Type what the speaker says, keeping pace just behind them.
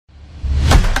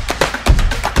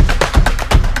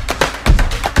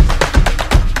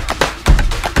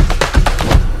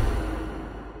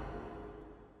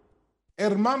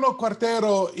Hermano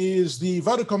Cuartero is the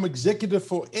Vodacom executive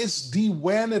for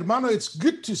SD-WAN. Hermano, it's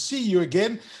good to see you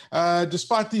again,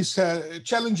 despite these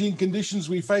challenging conditions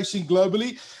we're facing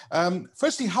globally.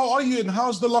 Firstly, how are you and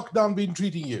how's the lockdown been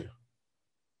treating you?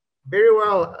 Very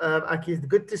well, Aki.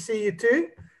 Good to see you too.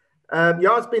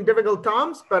 Yeah, it's been difficult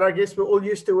times, but I guess we're all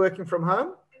used to working from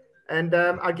home. And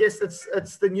I guess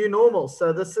it's the new normal.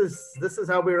 So this is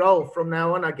how we roll from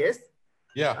now on, I guess.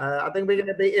 Yeah. I think we're going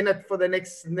to be in it for the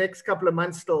next couple of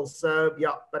months still. So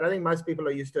yeah, but I think most people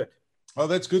are used to it. Oh,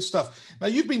 that's good stuff. Now,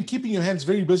 you've been keeping your hands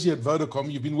very busy at Vodacom.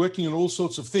 You've been working on all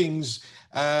sorts of things.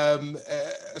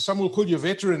 Some will call you a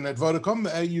veteran at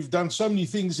Vodacom. You've done so many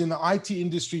things in the IT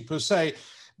industry per se.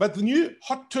 But the new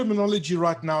hot terminology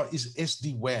right now is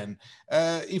SD-WAN.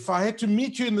 If I had to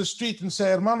meet you in the street and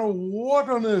say, Hermano, what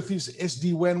on earth is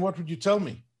SD-WAN? What would you tell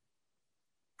me?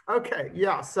 Okay,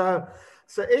 yeah. So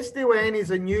SD-WAN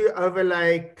is a new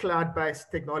overlay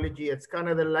cloud-based technology. It's kind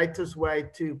of the latest way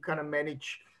to kind of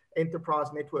manage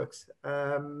enterprise networks.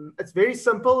 It's very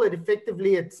simple.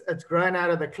 It's grown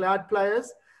out of the cloud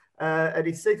players. It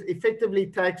effectively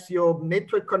takes your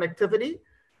network connectivity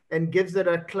and gives it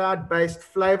a cloud-based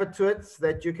flavor to it so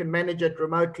that you can manage it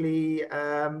remotely.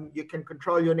 You can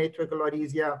control your network a lot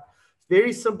easier. It's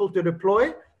very simple to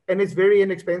deploy and it's very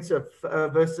inexpensive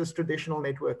versus traditional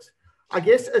networks. I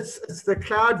guess it's the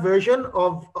cloud version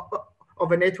of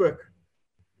a network.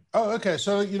 Oh, okay.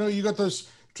 So, you got those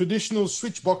traditional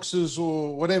switch boxes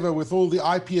or whatever with all the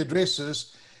IP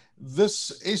addresses.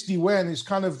 This SD-WAN is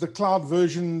kind of the cloud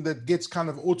version that gets kind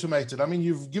of automated. I mean,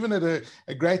 you've given it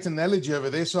a great analogy over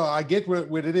there, so I get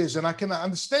where it is. And I can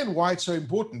understand why it's so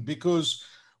important, because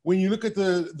when you look at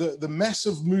the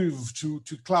massive move to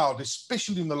cloud,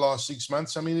 especially in the last 6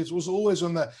 months, I mean, it was always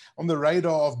on the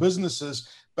radar of businesses,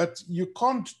 but you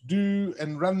can't do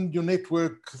and run your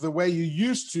network the way you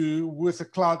used to with a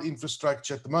cloud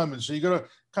infrastructure at the moment. So you got to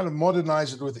kind of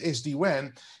modernize it with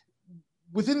SD-WAN.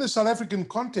 Within the South African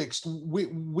context,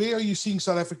 where are you seeing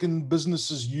South African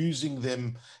businesses using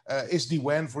them,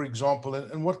 SD-WAN, for example,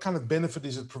 and what kind of benefit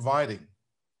is it providing?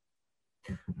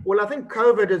 Well, I think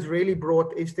COVID has really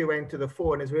brought SD-WAN to the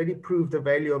fore and has really proved the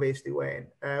value of SD-WAN,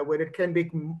 where it can be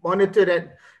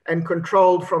monitored and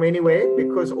controlled from anywhere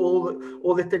because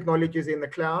all the technology is in the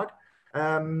cloud.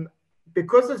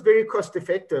 Because it's very cost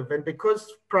effective and because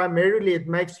primarily it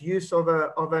makes use of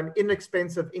an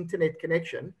inexpensive internet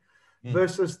connection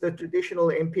versus the traditional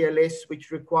MPLS,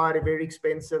 which required a very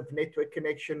expensive network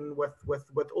connection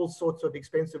with all sorts of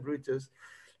expensive routers.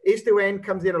 SD-WAN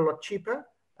comes in a lot cheaper.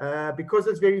 Because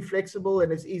it's very flexible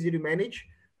and it's easy to manage,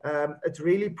 it's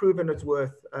really proven its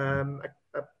worth.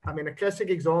 I mean, a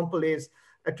classic example is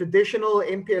a traditional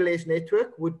MPLS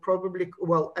network would probably,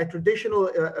 a traditional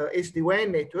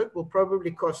SD-WAN network will probably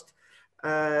cost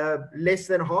less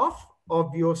than half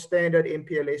of your standard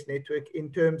MPLS network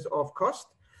in terms of cost.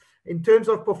 In terms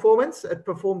of performance, it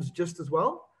performs just as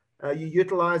well. You're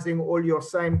utilizing all your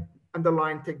same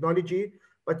underlying technology,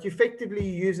 but you're effectively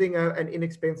using an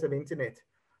inexpensive internet.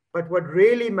 But what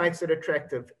really makes it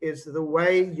attractive is the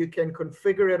way you can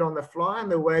configure it on the fly and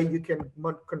the way you can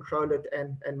control it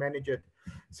and manage it.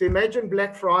 So imagine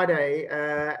Black Friday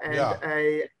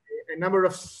a number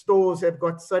of stores have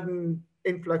got sudden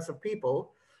influx of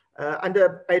people.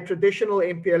 Under a traditional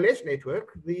MPLS network,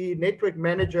 the network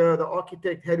manager, the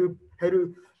architect had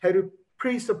to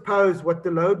presuppose what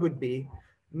the load would be.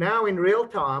 Now in real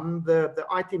time, the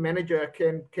IT manager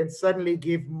can suddenly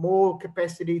give more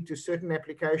capacity to certain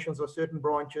applications or certain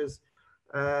branches.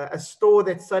 A store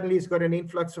that suddenly has got an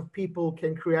influx of people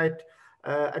can create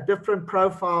a different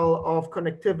profile of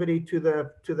connectivity to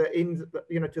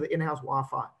the in-house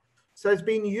Wi-Fi. So it's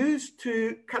been used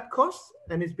to cut costs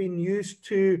and it's been used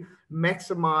to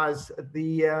maximize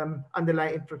the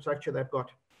underlying infrastructure they've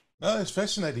got. Oh, it's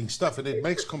fascinating stuff, and it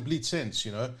makes complete sense.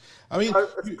 I mean,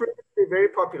 it's very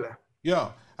popular. Yeah,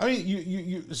 I mean,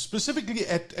 you specifically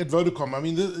at Vodacom. I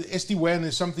mean, the SD-WAN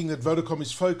is something that Vodacom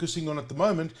is focusing on at the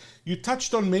moment. You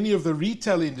touched on many of the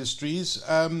retail industries.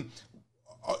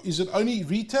 Is it only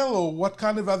retail, or what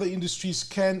kind of other industries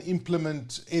can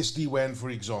implement SD-WAN, for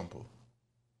example?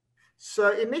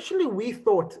 So initially, we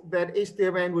thought that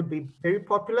SD-WAN would be very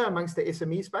popular amongst the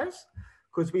SME space,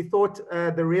 because we thought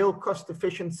the real cost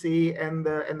efficiency and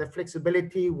the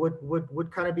flexibility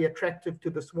would kind of be attractive to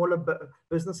the smaller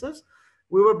businesses.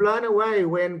 We were blown away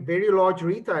when very large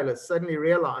retailers suddenly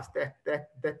realized that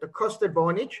the cost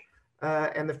advantage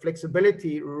and the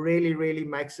flexibility really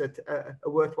makes it a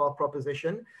worthwhile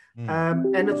proposition.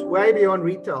 And it's way beyond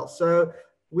retail. So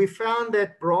we found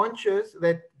that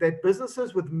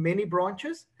businesses with many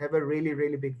branches have a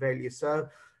really big value. So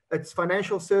it's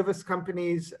financial service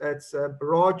companies, it's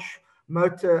barrage,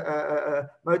 motor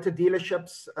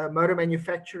dealerships, motor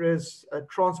manufacturers,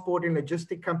 transport and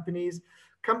logistic companies,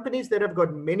 companies that have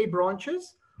got many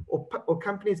branches, or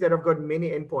companies that have got many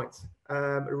endpoints,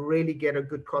 really get a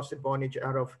good cost advantage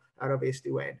out of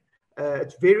SD-WAN.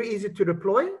 It's very easy to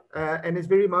deploy, and it's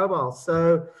very mobile.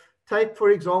 So take,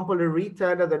 for example, a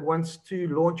retailer that wants to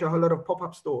launch a whole lot of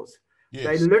pop-up stores. Yes.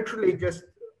 They literally just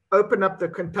open up the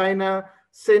container,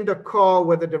 send a car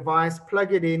with a device,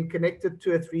 plug it in, connect it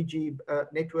to a 3G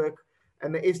network,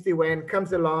 and the SD-WAN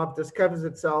comes alive, discovers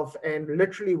itself, and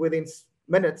literally within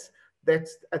minutes,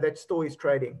 that store is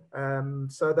trading.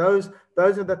 So those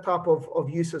are the type of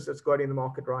uses that's got in the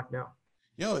market right now.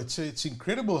 Yeah, it's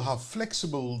incredible how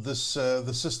flexible this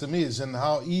the system is, and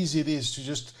how easy it is to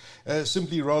just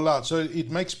simply roll out. So it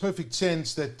makes perfect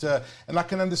sense that, and I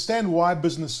can understand why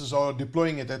businesses are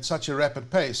deploying it at such a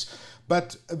rapid pace.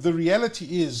 But the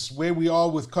reality is where we are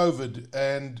with COVID,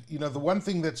 and the one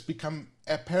thing that's become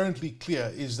apparently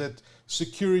clear is that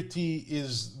security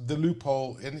is the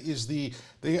loophole and is the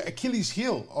Achilles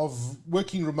heel of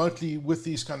working remotely with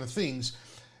these kind of things.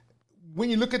 When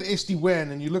you look at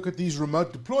SD-WAN and you look at these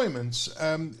remote deployments,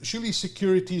 surely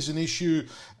security is an issue,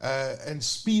 and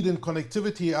speed and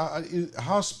connectivity.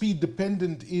 How speed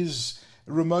dependent is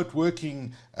remote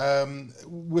working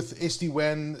with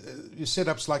SD-WAN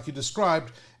setups like you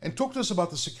described? And talk to us about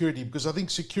the security, because I think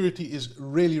security is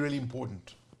really, really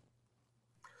important.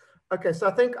 Okay, so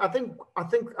I think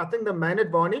the main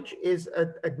advantage is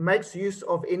it makes use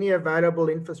of any available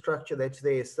infrastructure that's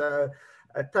there. So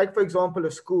take, for example,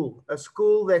 a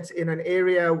school that's in an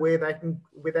area where they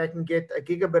can get a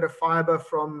gigabit of fiber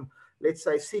from, let's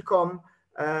say, Seacom,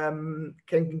 can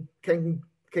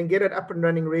get it up and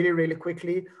running really, really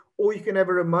quickly. Or you can have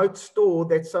a remote store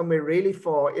that's somewhere really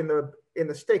far in the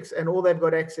sticks, and all they've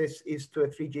got access is to a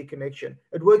 3G connection.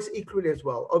 It works equally as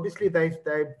well. Obviously, they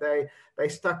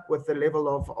stuck with the level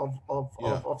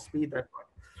of speed that one.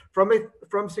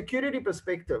 From security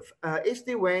perspective,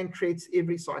 SD-WAN treats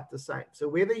every site the same. So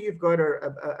whether you've got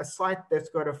a site that's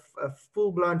got a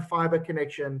full-blown fiber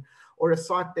connection, or a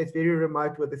site that's very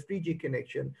remote with a 3G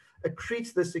connection, it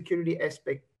treats the security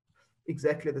aspect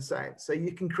exactly the same. So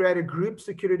you can create a group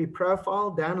security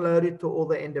profile, download it to all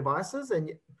the end devices,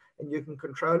 and you can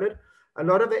control it. A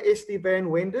lot of the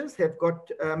SD-WAN vendors have got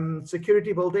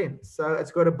security built in. So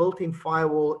it's got a built-in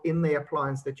firewall in the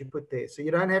appliance that you put there. So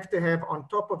you don't have to have on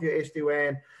top of your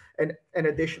SD-WAN an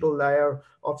additional layer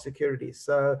of security.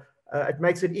 So it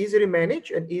makes it easy to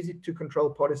manage and easy to control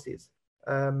policies.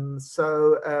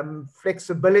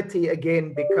 Flexibility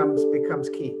again becomes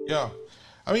key. Yeah.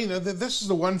 I mean, this is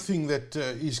the one thing that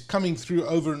is coming through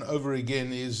over and over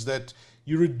again, is that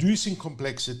you're reducing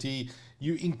complexity,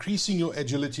 you're increasing your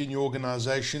agility in your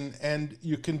organization, and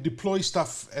you can deploy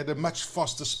stuff at a much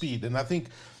faster speed. And I think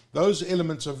those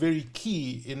elements are very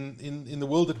key in the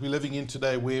world that we're living in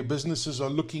today, where businesses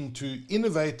are looking to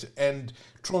innovate and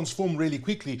transform really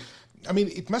quickly. I mean,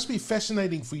 it must be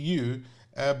fascinating for you,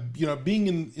 being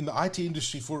in the IT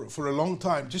industry for a long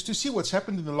time, just to see what's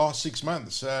happened in the last 6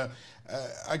 months.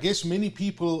 I guess many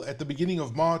people at the beginning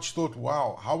of March thought,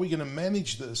 wow, how are we going to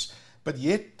manage this? But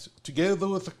yet, together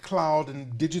with the cloud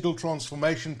and digital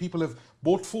transformation, people have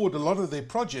brought forward a lot of their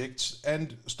projects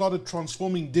and started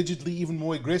transforming digitally even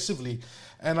more aggressively.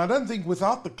 And I don't think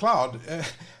without the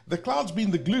cloud's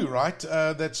been the glue, right?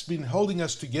 That's been holding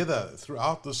us together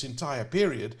throughout this entire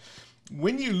period.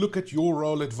 When you look at your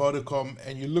role at Vodacom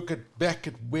and you look back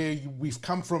at where we've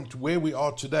come from to where we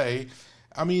are today,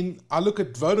 I mean, I look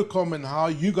at Vodacom and how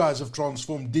you guys have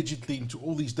transformed digitally into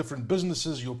all these different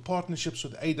businesses, your partnerships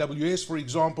with AWS, for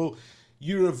example.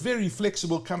 You're a very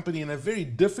flexible company and a very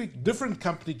different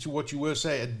company to what you were,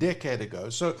 say, a decade ago.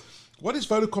 So what is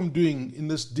Vodacom doing in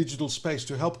this digital space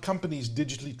to help companies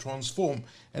digitally transform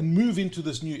and move into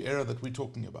this new era that we're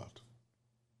talking about?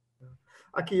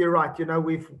 Aki, you're right.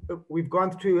 We've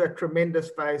gone through a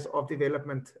tremendous phase of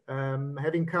development,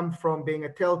 having come from being a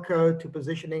telco to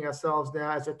positioning ourselves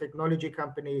now as a technology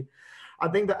company. I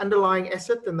think the underlying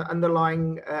asset and the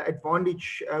underlying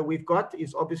advantage we've got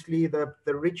is obviously the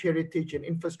rich heritage in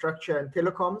infrastructure and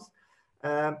telecoms.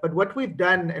 But what we've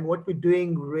done and what we're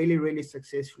doing really, really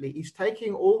successfully is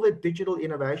taking all the digital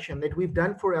innovation that we've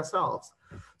done for ourselves.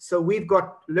 So we've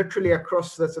got literally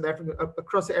across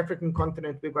the African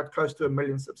continent, we've got close to 1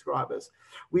 million subscribers.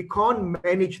 We can't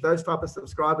manage those type of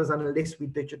subscribers unless we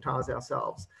digitize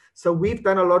ourselves. So we've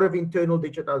done a lot of internal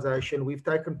digitization. We've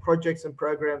taken projects and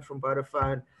programs from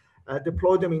Vodafone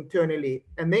deployed them internally,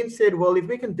 and then said, well, if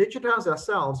we can digitize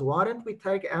ourselves, why don't we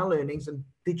take our learnings and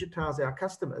digitize our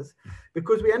customers?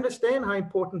 Because we understand how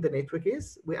important the network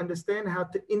is. We understand how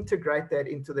to integrate that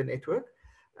into the network.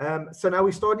 So now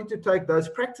we're starting to take those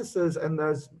practices and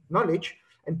those knowledge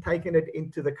and taking it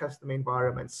into the customer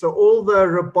environment. So all the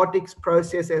robotics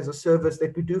process as a service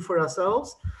that we do for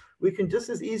ourselves, we can just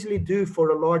as easily do for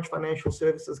a large financial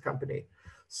services company.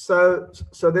 So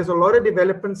there's a lot of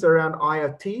developments around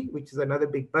IoT, which is another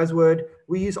big buzzword.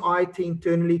 We use IT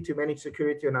internally to manage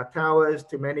security on our towers,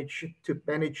 to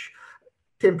manage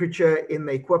temperature in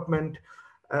the equipment.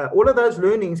 All of those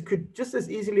learnings could just as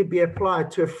easily be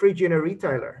applied to a fridge in a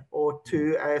retailer or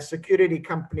to a security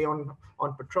company on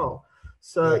patrol.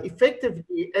 So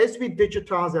effectively, as we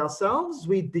digitize ourselves,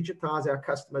 we digitize our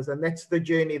customers, and that's the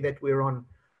journey that we're on.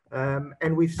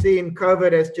 And we've seen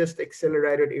COVID has just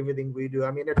accelerated everything we do.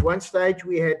 I mean, at one stage,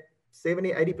 we had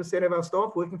 70, 80% of our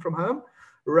staff working from home,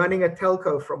 running a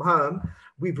telco from home.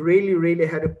 We've really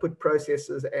had to put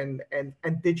processes and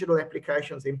digital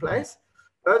applications in place.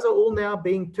 Those are all now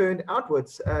being turned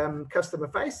outwards, customer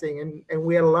facing, and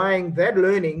we're allowing that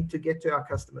learning to get to our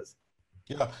customers.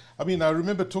 Yeah, I mean, I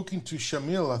remember talking to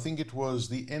Shamil, I think it was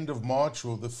the end of March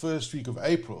or the first week of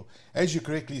April. As you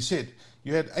correctly said,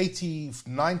 you had 80,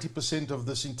 90% of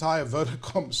this entire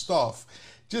Vodacom staff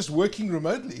just working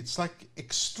remotely. It's like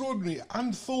extraordinary,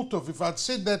 unthought of. If I'd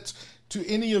said that to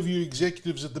any of you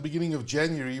executives at the beginning of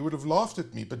January, you would have laughed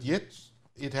at me, but yet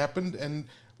it happened, and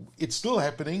it's still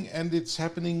happening, and it's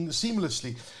happening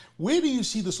seamlessly. Where do you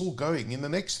see this all going in the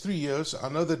next 3 years? I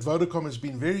know that Vodacom has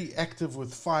been very active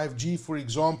with 5G, for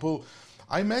example.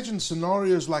 I imagine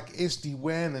scenarios like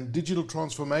SD-WAN and digital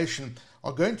transformation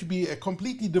are going to be a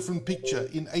completely different picture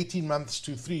in 18 months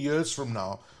to 3 years from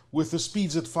now, with the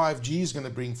speeds that 5G is going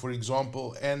to bring, for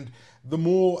example, and the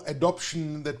more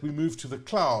adoption that we move to the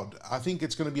cloud. I think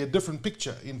it's going to be a different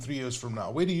picture in 3 years from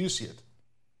now. Where do you see it?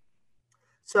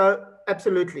 So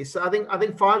absolutely. So I think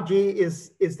 5G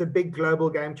is the big global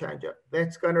game changer.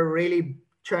 That's going to really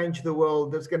change the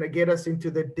world. That's going to get us into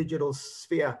the digital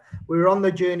sphere. We're on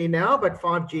the journey now, but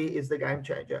 5G is the game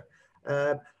changer.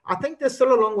 I think there's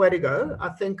still a long way to go. I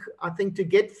think to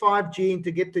get 5G and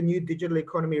to get the new digital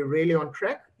economy really on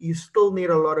track, you still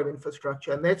need a lot of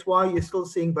infrastructure. And that's why you're still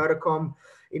seeing Vodacom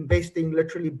investing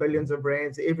literally billions of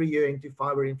rands every year into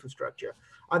fiber infrastructure.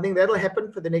 I think that'll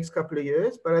happen for the next couple of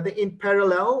years. But I think in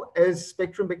parallel, as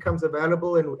spectrum becomes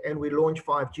available and we launch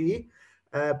 5G,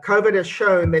 COVID has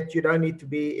shown that you don't need to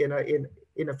be in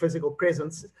a physical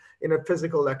presence, in a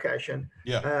physical location.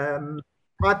 Yeah.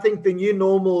 I think the new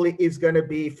normal is going to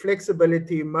be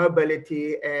flexibility,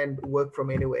 mobility, and work from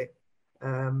anywhere.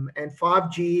 And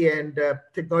 5G and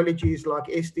technologies like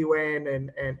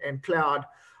SD-WAN and cloud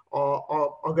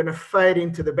are going to fade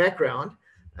into the background,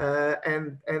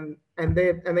 and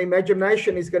the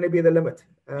imagination is going to be the limit.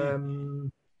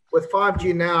 With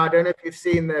 5G now, I don't know if you've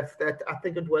seen that I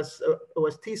think it was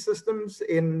T-Systems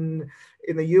in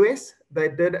the US. They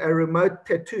did a remote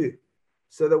tattoo.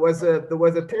 So there was a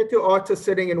tattoo artist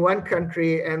sitting in one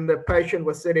country, and the patient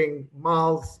was sitting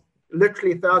miles,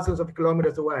 literally thousands of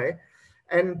kilometers away.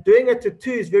 And doing a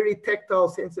tattoo is very tactile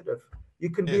sensitive. You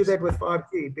can do that with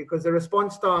 5G because the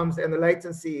response times and the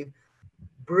latency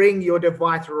bring your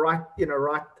device right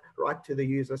to the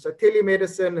user. So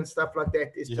telemedicine and stuff like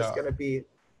that is just going to be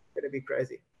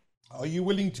crazy. Are you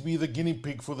willing to be the guinea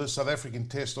pig for the South African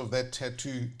test of that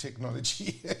tattoo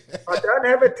technology? I don't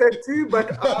have a tattoo,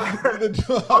 but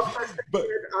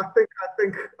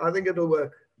I think it'll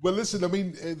work. Well, listen, I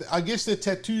mean, I guess the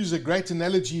tattoo is a great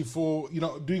analogy for,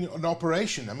 doing an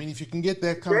operation. I mean, if you can get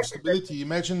that kind of stability,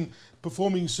 imagine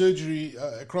performing surgery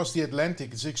across the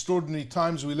Atlantic. It's extraordinary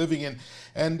times we're living in.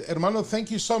 And Hermano,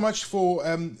 thank you so much for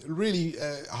really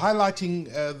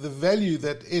highlighting the value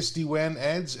that SD-WAN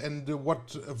adds and what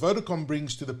Vodacom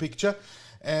brings to the picture.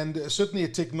 And certainly a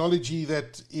technology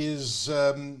that is,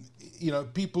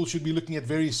 people should be looking at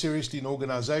very seriously in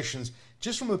organizations,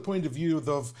 just from the point of view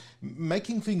of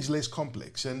making things less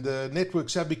complex. And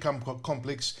networks have become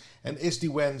complex, and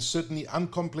SD-WAN certainly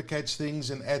uncomplicates things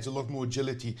and adds a lot more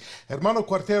agility. Hermano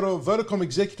Quartero, Vodacom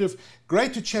executive,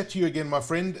 great to chat to you again, my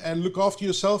friend, and look after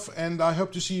yourself. And I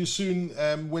hope to see you soon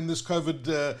when this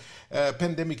COVID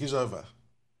pandemic is over.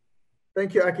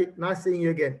 Thank you, Aki. Nice seeing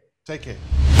you again. Take care.